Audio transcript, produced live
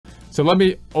So let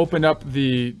me open up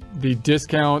the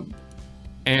discount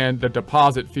and the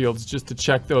deposit fields just to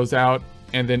check those out,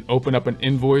 and then open up an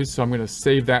invoice. So I'm going to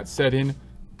save that setting.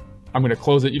 I'm going to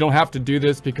close it. You don't have to do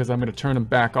this because I'm going to turn them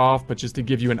back off, but just to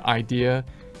give you an idea,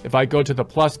 if I go to the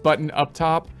plus button up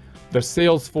top, the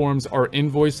sales forms are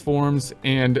invoice forms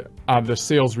and the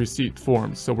sales receipt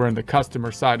forms. So we're in the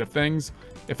customer side of things.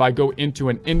 If I go into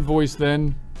an invoice,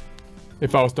 then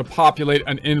if I was to populate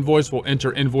an invoice, we'll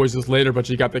enter invoices later, but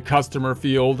you got the customer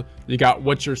field, you got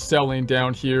what you're selling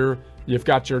down here, you've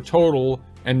got your total,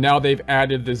 and now they've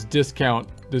added this discount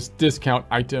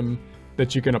item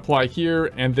that you can apply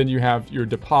here, and then you have your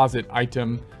deposit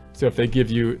item. So if they give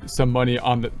you some money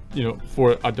on the,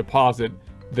 for a deposit,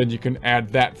 then you can add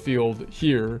that field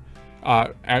here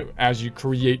as you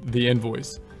create the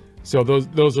invoice. So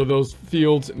those are those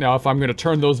fields. Now, if I'm going to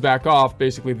turn those back off,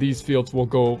 basically these fields will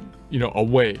go,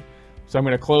 away. So I'm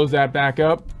going to close that back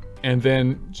up, and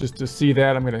then just to see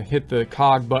that, I'm going to hit the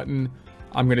cog button.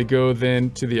 I'm going to go then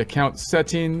to the account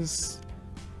settings,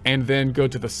 and then go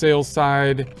to the sales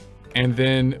side. And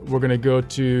then we're going to go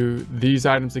to these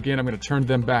items again. I'm going to turn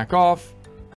them back off.